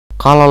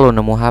Kalau lo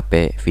nemu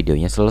HP,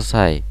 videonya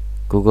selesai.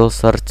 Google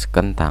search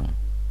Kentang.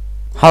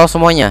 Halo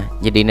semuanya,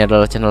 jadi ini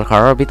adalah channel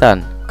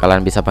Karlbitan.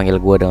 Kalian bisa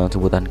panggil gue dengan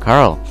sebutan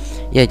Karl.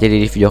 Ya,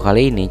 jadi di video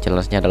kali ini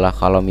challenge-nya adalah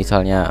kalau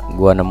misalnya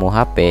gue nemu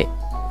HP,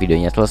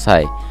 videonya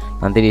selesai.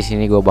 Nanti di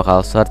sini gue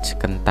bakal search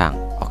Kentang.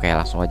 Oke,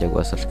 langsung aja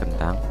gue search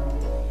Kentang.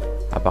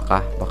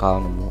 Apakah bakal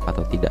nemu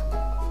atau tidak?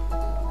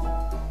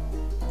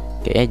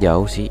 Kayaknya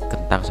jauh sih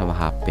Kentang sama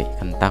HP.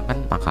 Kentang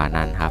kan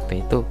makanan,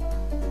 HP itu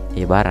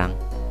ya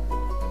barang.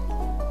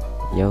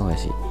 Jauh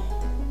gak sih?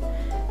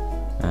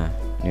 Nah,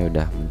 ini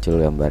udah muncul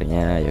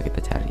gambarnya. Yuk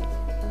kita cari.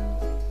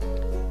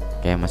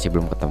 Oke, masih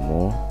belum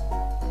ketemu.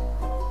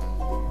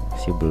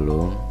 Masih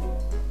belum.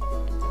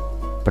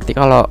 Berarti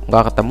kalau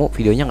nggak ketemu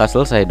videonya nggak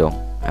selesai dong.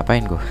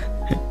 Ngapain gua?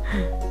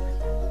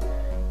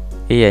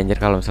 Iya anjir,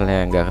 kalau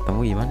misalnya nggak ketemu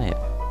gimana ya?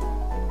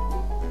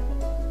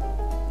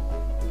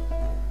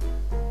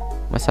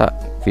 Masa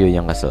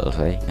videonya nggak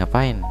selesai?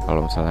 Ngapain?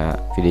 Kalau misalnya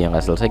videonya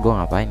nggak selesai, gua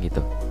ngapain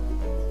gitu?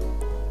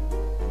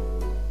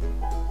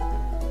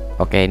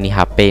 Oke, ini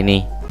HP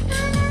nih.